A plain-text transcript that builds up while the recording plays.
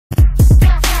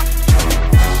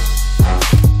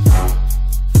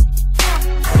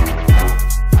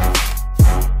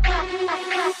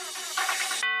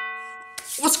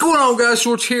on, guys?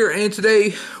 George here, and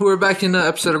today we're back in the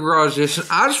episode of Garage Edition.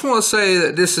 I just want to say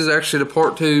that this is actually the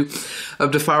part 2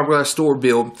 of the fiberglass door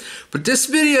build, but this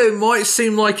video might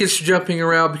seem like it's jumping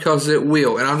around because it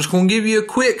will, and I'm just going to give you a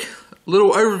quick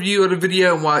little overview of the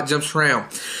video and why it jumps around.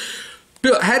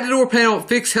 Had the door panel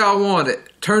fixed how I wanted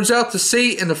it. Turns out the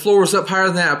seat and the floor was up higher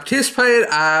than I anticipated.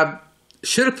 I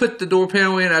should have put the door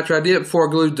panel in after I did before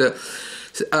I glued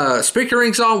the speaker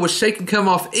rings on, which they can come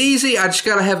off easy. I just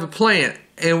got to have a plan.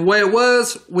 And the way it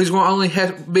was, we was going to only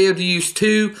have to be able to use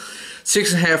 2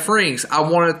 6.5 rings. I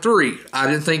wanted 3. I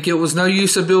didn't think it was no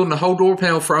use of building a whole door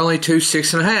panel for only 2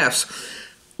 6.5s.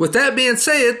 With that being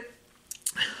said,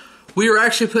 we are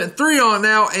actually putting 3 on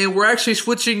now, and we're actually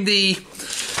switching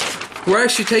we're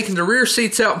actually taking the rear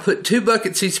seats out and putting 2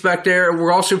 bucket seats back there, and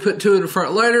we're also putting 2 in the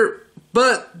front later,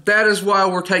 but that is why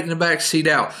we're taking the back seat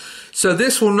out. So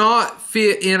this will not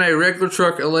fit in a regular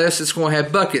truck unless it's going to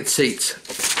have bucket seats.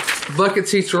 Bucket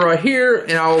seats are right here,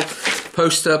 and I'll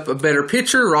post up a better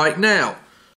picture right now.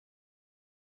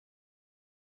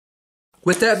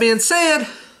 With that being said,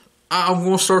 I'm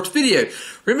going to start the video.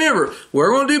 Remember,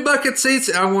 we're going to do bucket seats,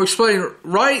 and I'm going to explain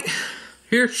right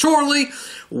here shortly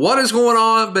what is going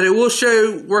on, but it will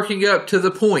show working up to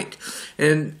the point.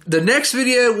 And the next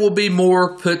video will be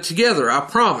more put together, I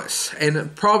promise.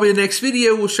 And probably the next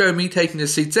video will show me taking the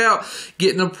seats out,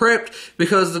 getting them prepped,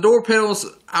 because the door panels,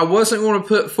 I wasn't going to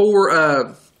put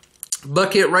 4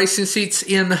 bucket racing seats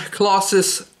in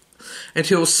Colossus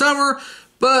until summer,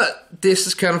 but this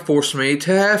has kind of forced me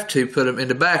to have to put them in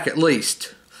the back at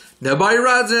least. Nobody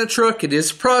rides in a truck, it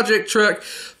is a project truck,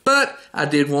 but I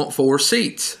did want 4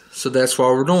 seats. So that's why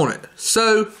we're doing it.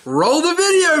 So, roll the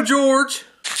video, George!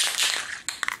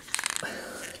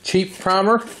 Cheap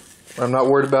primer. I'm not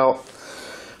worried about.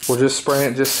 We'll just spray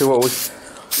it just see what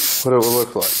it will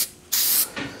look like.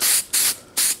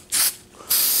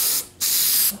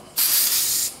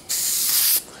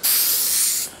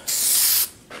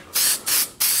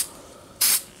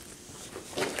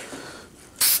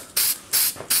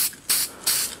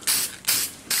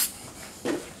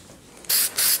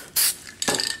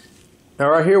 Now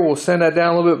right here, we'll sand that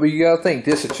down a little bit, but you gotta think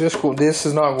this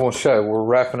is not going to show. We're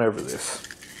wrapping over this.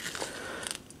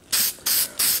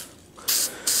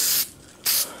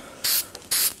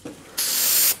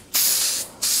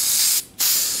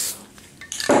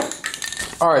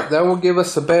 All right, that will give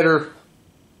us a better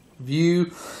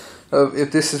view of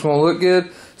if this is going to look good,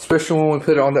 especially when we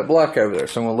put it on that block over there.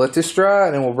 So I'm going to let this dry,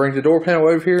 and then we'll bring the door panel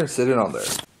over here and sit it on there.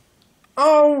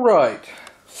 All right.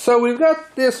 So we've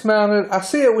got this mounted. I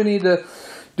see it, we need to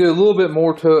do a little bit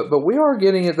more to it, but we are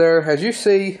getting it there. As you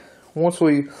see, once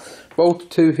we bolt the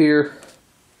 2 here,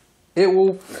 it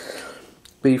will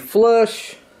be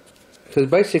flush, because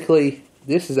basically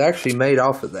this is actually made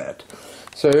off of that.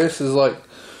 So this is like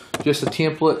just a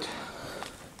template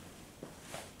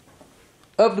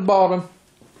up the bottom.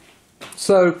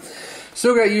 So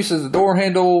still got use of the door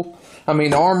handle, the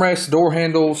armrest, door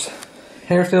handles,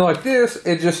 everything like this.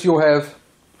 It just, you'll have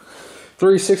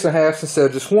 3 6.5s instead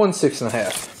of just 1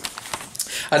 6.5.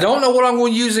 I don't know what I'm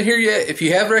going to use in here yet. If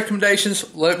you have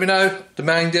recommendations, let me know. The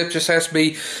mounting depth just has to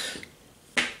be,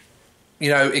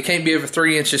 it can't be over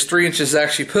 3 inches. 3 inches is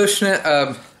actually pushing it.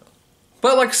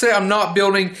 But like I said, I'm not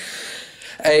building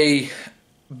a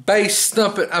base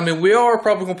stump. We are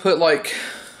probably going to put like,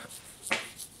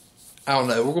 I don't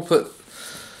know, we're going to put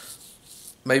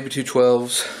maybe 2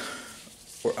 12s.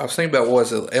 I was thinking about, what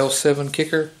was it, L7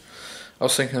 kicker? I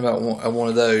was thinking about one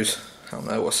of those. I don't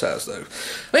know what size though.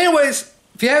 But anyways,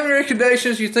 if you have any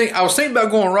recommendations, I was thinking about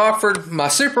going Rockford. My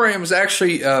Super Ram is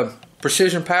actually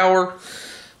precision power.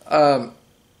 I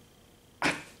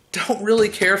don't really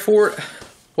care for it.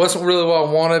 Wasn't really what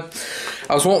I wanted.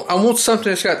 I want something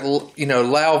that's got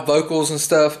loud vocals and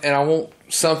stuff, and I want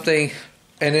something.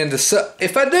 And then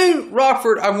if I do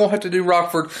Rockford, I'm going to have to do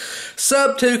Rockford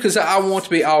sub 2 because I want it to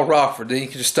be all Rockford. Then you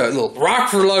can just throw a little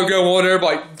Rockford logo on there,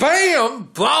 like bam,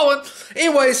 balling.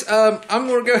 Anyways, I'm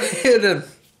going to go ahead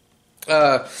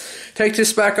and take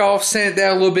this back off, sand it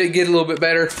down a little bit, get it a little bit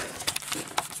better.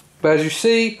 But as you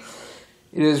see,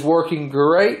 it is working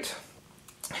great.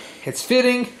 It's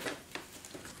fitting.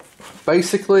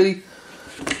 Basically,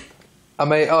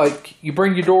 you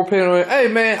bring your door panel in. Hey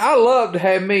man, I love to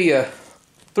have me a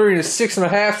 3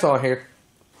 6.5s on here,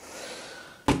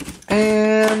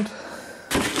 and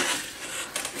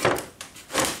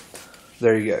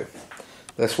there you go.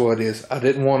 That's what it is. I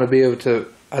didn't want to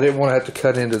have to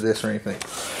cut into this or anything.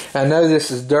 I know this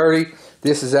is dirty.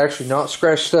 This is actually not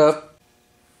scratched up.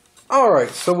 All right,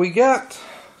 so we got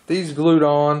these glued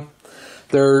on.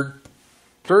 They're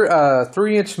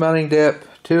 3 inch mounting depth,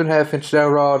 2.5 inch dowel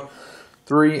rod,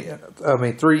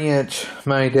 3-inch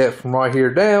main depth from right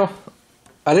here down.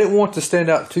 I didn't want to stand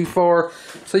out too far,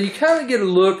 so you kind of get a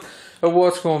look of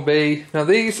what's going to be. Now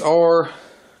these are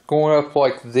going up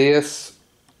like this,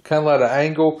 kind of at an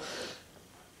angle.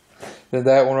 Then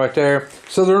that one right there.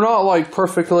 So they're not like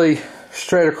perfectly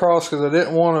straight across, because I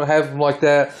didn't want to have them like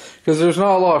that, because there's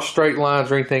not a lot of straight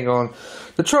lines or anything on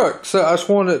the truck. So I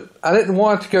didn't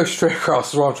want it to go straight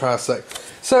across, is what I'm trying to say.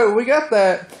 So we got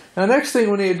that. Now next thing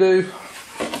we need to do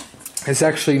is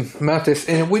actually mount this,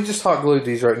 and we just hot glued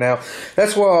these right now.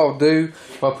 That's what I'll do.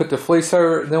 I'll put the fleece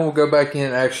over it, and then we'll go back in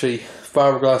and actually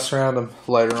fiberglass around them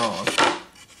later on.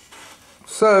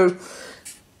 So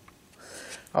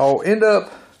I'll end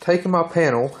up taking my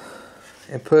panel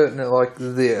and putting it like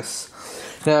this.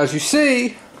 Now as you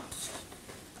see,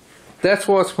 that's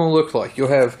what it's going to look like. You'll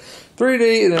have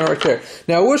 3D and then right there.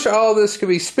 Now I wish all this could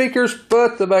be speakers,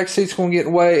 but the back seat's going to get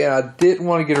in the way, and I didn't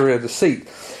want to get rid of the seat.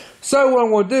 So what I'm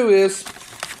going to do is,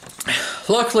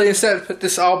 luckily instead of put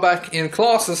this all back in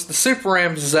Colossus, the Super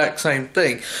Ram's the exact same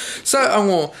thing. So I'm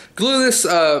going to glue this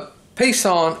piece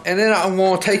on, and then I'm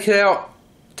going to take it out,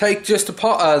 take just the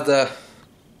pod,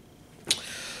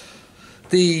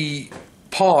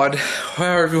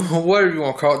 whatever you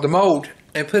want to call it, the mold,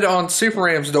 and put it on Super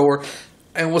Ram's door,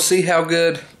 and we'll see how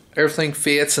good everything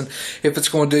fits, and if it's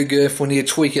going to do good, if we need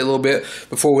to tweak it a little bit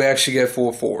before we actually go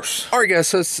full force. Alright guys,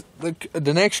 so it's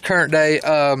the next current day.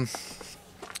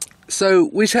 So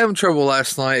we was having trouble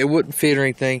last night. It wouldn't fit or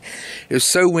anything. It was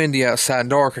so windy outside and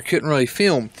dark, I couldn't really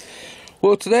film.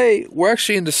 Well, today we're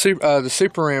actually in the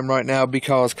Super Ram right now,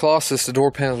 because Colossus, the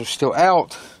door panels are still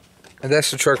out, and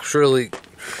that's the truck was originally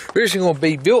going to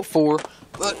be built for,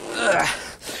 but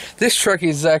this truck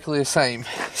is exactly the same.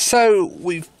 So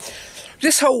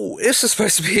this is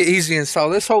supposed to be an easy install.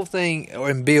 This whole thing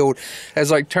and build has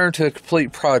like turned to a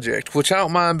complete project, which I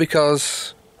don't mind,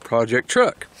 because project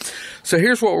truck. So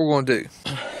here's what we're going to do.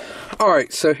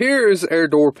 Alright, so here is the air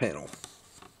door panel,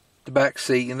 the back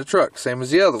seat in the truck, same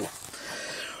as the other one.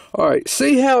 Alright,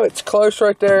 see how it's close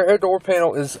right there? Air door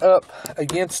panel is up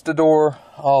against the door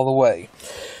all the way.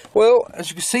 Well, as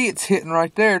you can see, it's hitting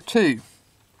right there too.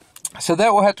 So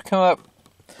that will have to come up.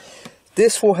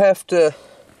 This will have to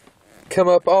come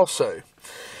up also.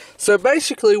 So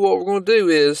basically what we're going to do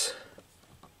is,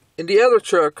 in the other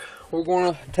truck, we're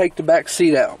going to take the back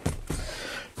seat out.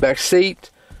 Back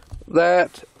seat,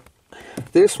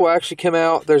 this will actually come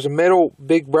out. There's a metal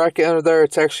big bracket under there.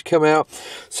 It's actually come out.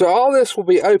 So all this will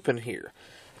be open here.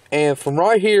 And from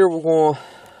right here, we're going to,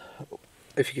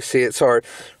 if you can see it, sorry.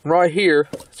 From right here,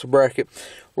 it's a bracket.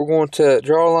 We're going to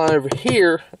draw a line over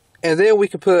here. And then we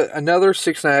can put another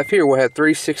 6.5 here. We'll have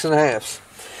 3 6.5s.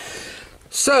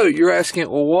 So you're asking,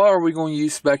 well, what are we going to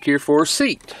use back here for a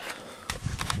seat?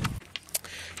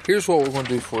 Here's what we're going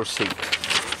to do for a seat.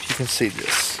 If you can see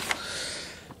this.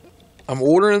 I'm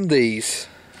ordering these.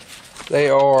 They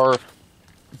are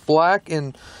black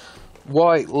and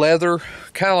white leather,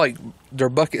 kind of like they're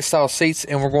bucket style seats,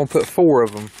 and we're going to put 4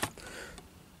 of them.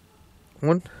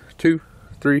 1, 2,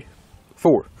 3,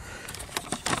 4.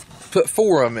 Put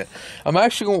 4 of them in. I'm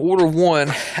actually going to order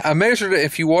 1. I measured it.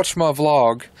 If you watch my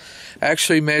vlog, I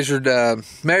actually measured it,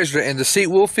 and the seat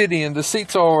will fit in. The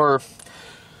seats are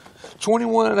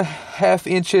 21.5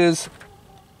 inches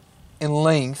in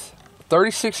length,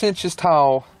 36 inches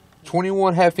tall,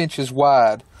 21.5 inches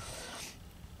wide,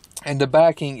 and the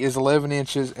backing is 11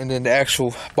 inches, and then the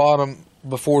actual bottom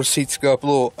before the seats go up a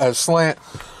little at a slant,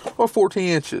 or 14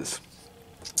 inches.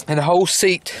 And the whole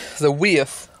seat, the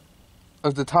width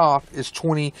of the top is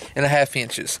 20.5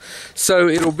 inches. So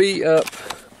it'll be up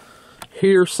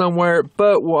here somewhere,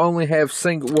 but we'll only have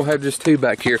we'll have just 2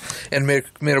 back here, and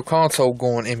middle console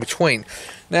going in between.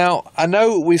 Now, I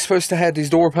know we're supposed to have these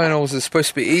door panels, it's supposed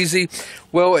to be easy.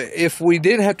 Well, if we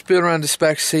didn't have to build around this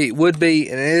back seat, it would be,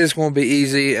 and it is going to be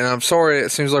easy, and I'm sorry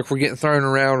it seems like we're getting thrown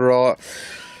around a lot.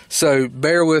 So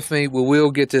bear with me, we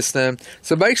will get this done.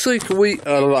 So basically what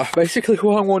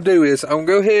I'm going to do is, I'm going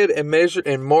to go ahead and measure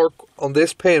and mark on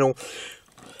this panel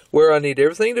where I need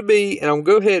everything to be, and I'm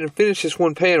going to go ahead and finish this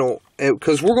one panel,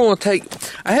 because we're going to take,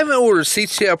 I haven't ordered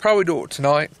seats yet. I'll probably do it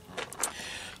tonight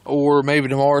or maybe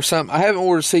tomorrow or something. I haven't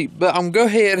ordered a seat, but I'm going to go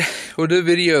ahead, we'll do a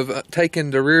video of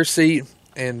taking the rear seat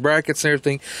and brackets and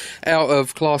everything out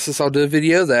of Colossus. I'll do a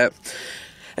video of that,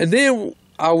 and then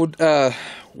I would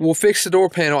we'll fix the door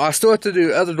panel. I still have to do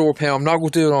the other door panel. I'm not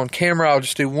going to do it on camera. I'll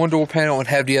just do one door panel and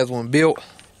have the other one built,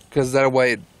 because that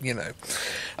way, you know.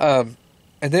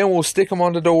 And then we'll stick them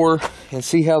on the door and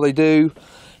see how they do.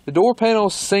 The door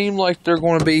panels seem like they're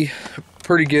going to be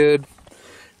pretty good.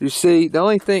 You see, the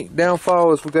only thing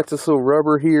downfall is we got this little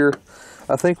rubber here.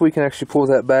 I think we can actually pull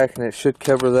that back and it should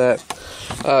cover that.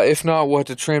 If not, we'll have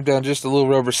to trim down just a little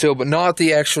rubber seal, but not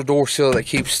the actual door seal that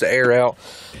keeps the air out.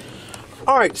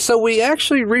 Alright, so we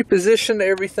actually repositioned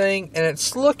everything and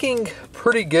it's looking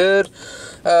pretty good.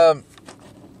 Down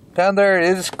there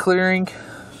it is clearing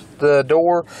the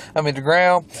the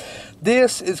ground.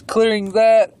 This is clearing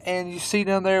that, and you see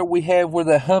down there we have where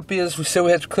the hump is. We said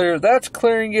we had to clear it. That's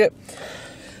clearing it.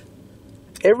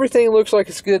 Everything looks like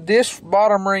it's good. This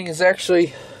bottom ring is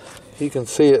actually, you can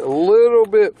see it a little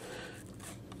bit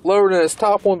lower than its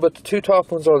top one, but the two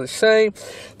top ones are the same.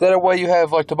 That way you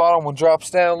have like the bottom one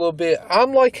drops down a little bit.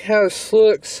 I'm like how this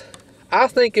looks. I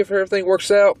think if everything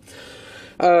works out,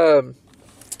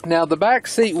 now the back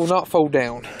seat will not fold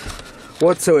down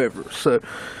whatsoever. So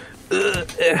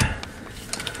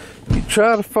you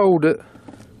try to fold it,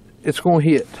 it's going to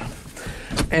hit.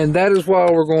 And that is why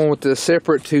we're going with the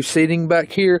separate two seating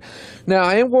back here. Now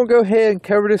I am going to go ahead and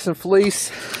cover this in fleece.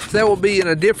 That will be in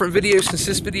a different video, since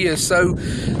this video is so,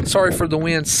 sorry for the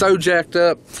wind, so jacked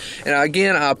up. And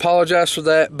again, I apologize for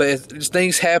that, but if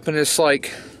things happen, it's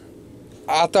like,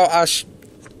 I thought I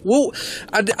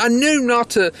knew not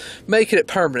to make it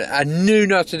permanent. I knew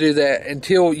not to do that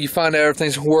until you find out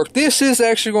everything's going to work. This is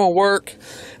actually going to work,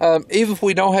 even if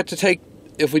we don't have to take,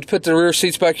 if we put the rear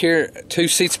seats back here, two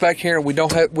seats back here, and we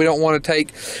don't want to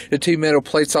take the two metal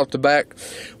plates off the back.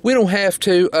 We don't have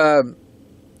to,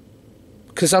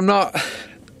 because I'm not.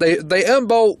 They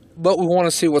unbolt, but we want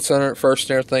to see what's under it first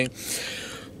and everything.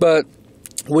 But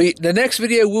the next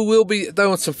video we will be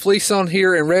throwing some fleece on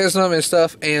here and resin them and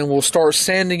stuff, and we'll start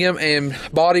sanding them and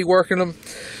body working them.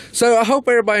 So I hope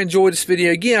everybody enjoyed this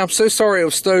video. Again, I'm so sorry it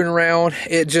was thrown around.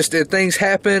 Things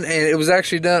happen, and it was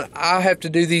actually done. I have to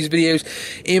do these videos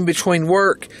in between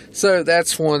work, so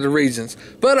that's one of the reasons.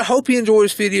 But I hope you enjoyed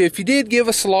this video. If you did, give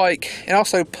us a like, and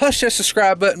also push that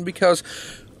subscribe button, because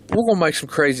we're going to make some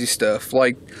crazy stuff.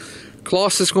 Like,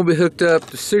 Colossus is going to be hooked up.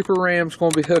 The Super Ram's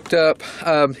going to be hooked up.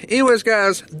 Anyways,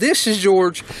 guys, this is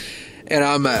George, and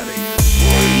I'm out of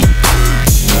here.